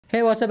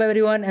Hey, what's up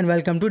everyone and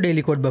welcome to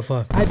Daily Code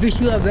Buffer. I wish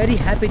you a very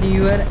happy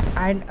new year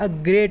and a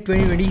great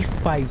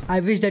 2025. I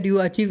wish that you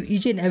achieve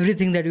each and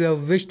everything that you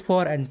have wished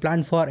for and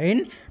planned for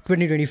in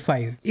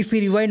 2025. If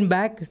we rewind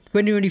back,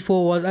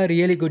 2024 was a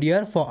really good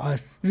year for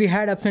us. We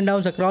had ups and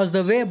downs across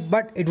the way,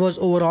 but it was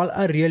overall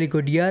a really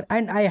good year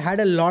and I had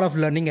a lot of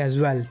learning as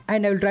well.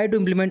 And I will try to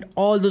implement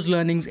all those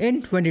learnings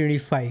in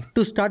 2025.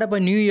 To start up a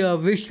new year,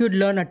 we should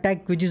learn a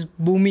tech which is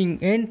booming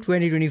in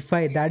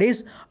 2025, that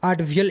is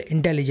artificial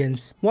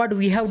intelligence. What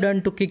we have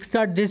done to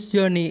kickstart this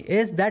journey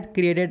is that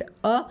created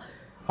a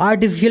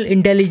artificial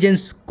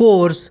intelligence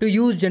course to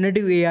use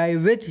generative AI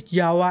with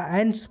Java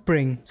and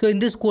Spring. So in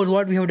this course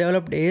what we have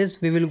developed is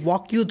we will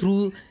walk you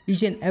through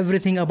each and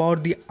everything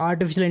about the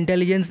artificial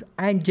intelligence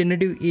and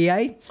generative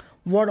AI,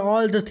 what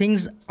all the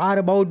things are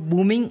about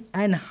booming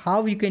and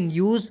how you can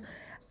use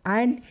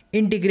and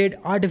integrate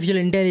artificial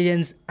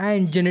intelligence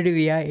and generative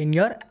AI in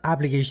your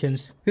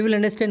applications. We will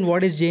understand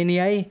what is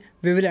GenAI,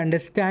 we will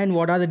understand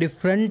what are the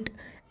different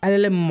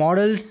LLM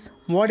models,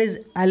 what is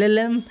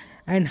LLM,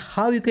 and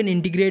how you can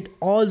integrate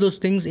all those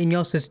things in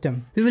your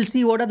system. We will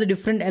see what are the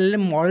different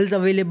LLM models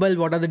available,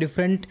 what are the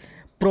different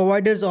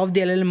providers of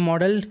the LLM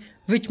model,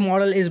 which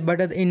model is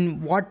better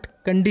in what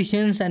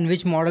conditions and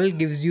which model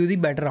gives you the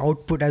better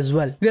output as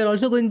well. We are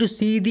also going to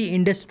see the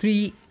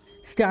industry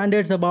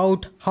standards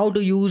about how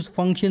to use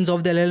functions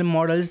of the LLM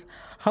models,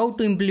 how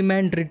to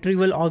implement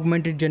retrieval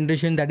augmented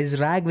generation, that is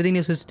RAG, within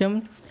your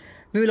system.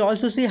 We will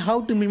also see how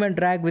to implement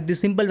RAG with the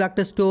simple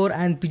vector store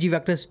and PG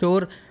vector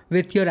store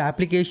with your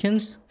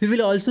applications. We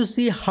will also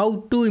see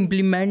how to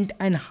implement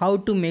and how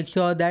to make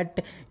sure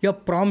that your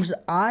prompts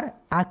are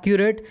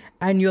accurate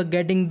and you are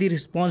getting the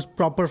response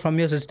proper from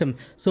your system.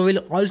 So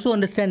we'll also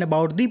understand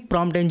about the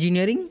prompt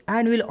engineering,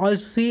 and we'll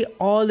also see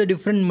all the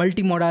different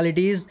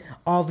multimodalities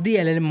of the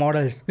LLM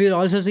models. We'll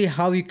also see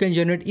how you can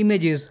generate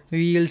images.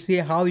 We will see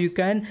how you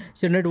can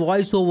generate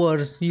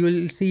voiceovers. You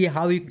will see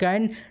how you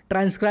can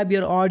transcribe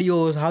your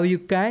audios, how you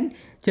can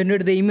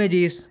generate the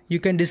images, you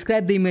can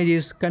describe the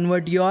images,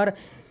 convert your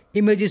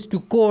images to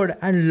code,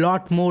 and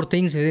lot more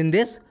things within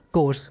this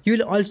course. You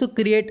will also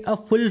create a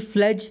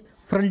full-fledged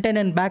front-end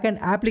and back-end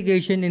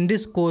application in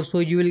this course, so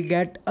you will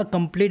get a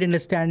complete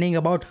understanding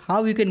about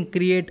how you can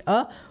create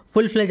a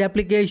full-fledged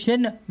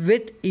application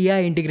with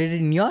AI integrated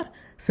in your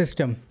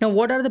system. Now,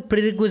 what are the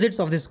prerequisites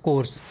of this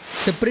course?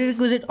 The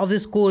prerequisite of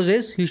this course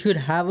is you should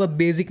have a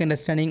basic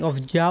understanding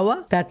of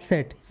Java. That's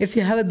it. If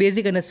you have a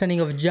basic understanding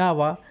of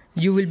Java,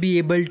 you will be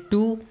able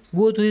to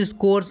go through this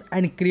course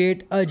and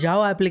create a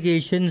Java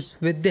applications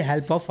with the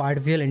help of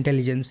artificial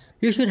intelligence.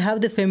 You should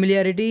have the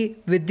familiarity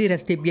with the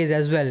REST APIs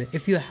as well.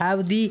 If you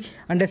have the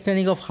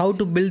understanding of how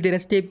to build the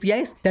REST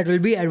APIs, that will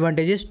be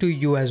advantageous to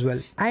you as well.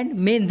 And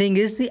main thing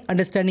is the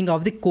understanding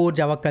of the core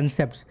Java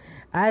concepts.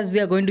 As we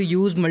are going to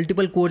use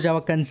multiple core Java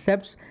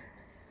concepts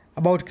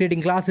about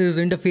creating classes,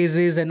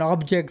 interfaces and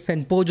objects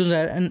and posts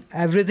and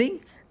everything,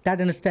 that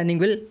understanding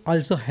will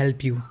also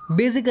help you.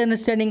 Basic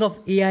understanding of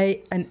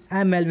AI and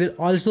ML will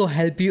also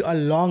help you a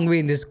long way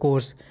in this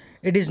course.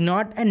 It is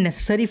not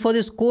necessary for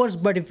this course,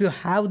 but if you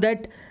have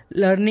that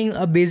learning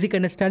a basic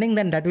understanding,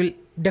 then that will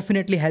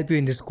definitely help you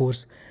in this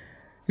course.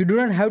 You do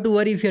not have to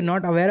worry if you are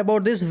not aware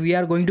about this. We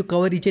are going to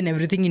cover each and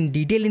everything in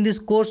detail in this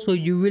course, so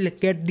you will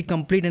get the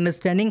complete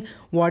understanding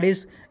what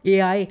is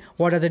AI,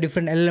 what are the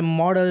different LLM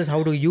models,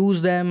 how to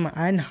use them,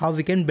 and how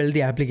we can build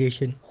the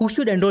application. Who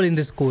should enroll in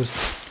this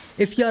course?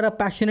 If you are a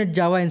passionate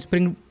Java and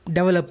Spring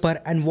developer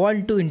and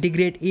want to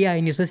integrate AI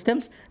in your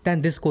systems,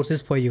 then this course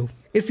is for you.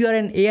 If you are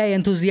an AI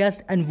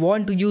enthusiast and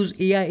want to use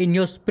AI in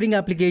your Spring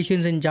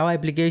applications and Java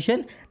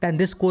application, then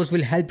this course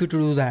will help you to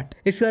do that.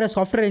 If you are a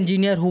software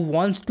engineer who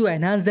wants to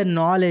enhance their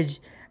knowledge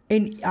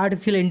in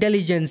artificial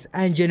intelligence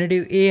and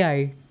generative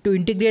AI to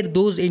integrate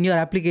those in your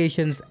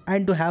applications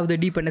and to have the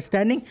deep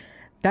understanding,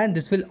 then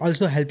this will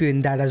also help you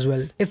in that as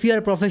well. If you are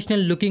a professional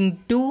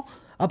looking to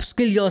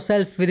upskill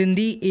yourself within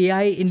the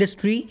AI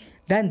industry,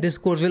 then this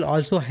course will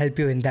also help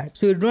you in that.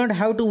 So you do not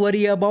have to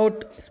worry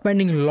about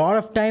spending a lot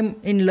of time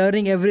in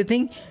learning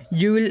everything.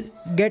 You will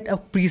get a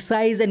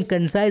precise and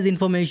concise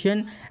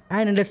information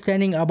and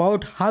understanding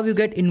about how you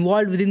get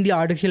involved within the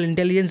artificial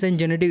intelligence and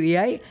generative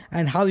AI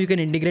and how you can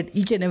integrate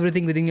each and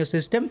everything within your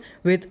system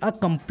with a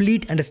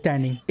complete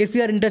understanding. If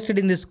you are interested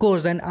in this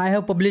course, then I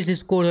have published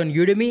this course on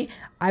Udemy.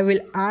 I will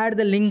add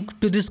the link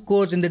to this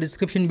course in the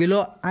description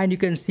below, and you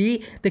can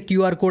see the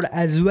QR code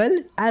as well.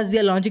 As we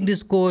are launching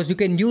this course, you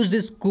can use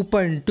this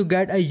coupon to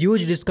get a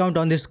huge discount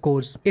on this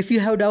course. If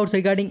you have doubts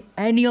regarding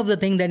any of the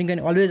things, then you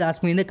can always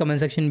ask me in the comment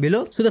section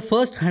below. So the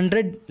first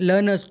 100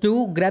 learners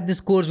to grab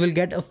this course will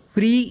get a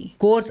free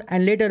course,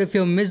 and later if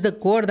you miss the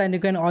code, then you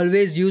can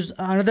always use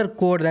another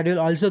code that will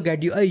also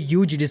get you a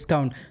huge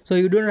discount. So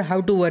you don't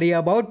have to worry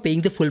about paying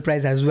the full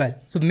price as well.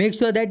 So make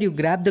sure that you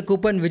grab the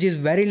coupon, which is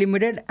very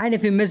limited, and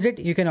if you missed it,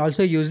 you can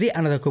also use the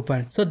another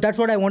coupon. So that's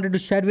what I wanted to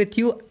share with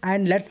you,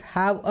 and let's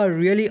have a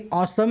really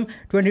awesome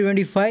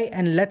 2025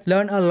 and let's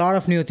learn a lot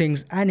of new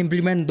things and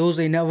implement those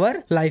in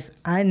our life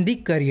and the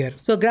career.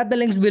 So grab the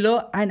links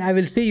below and I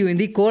will see you in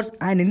the course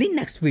and in the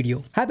next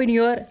video. Happy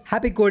New Year,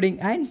 happy coding,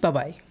 and bye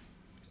bye.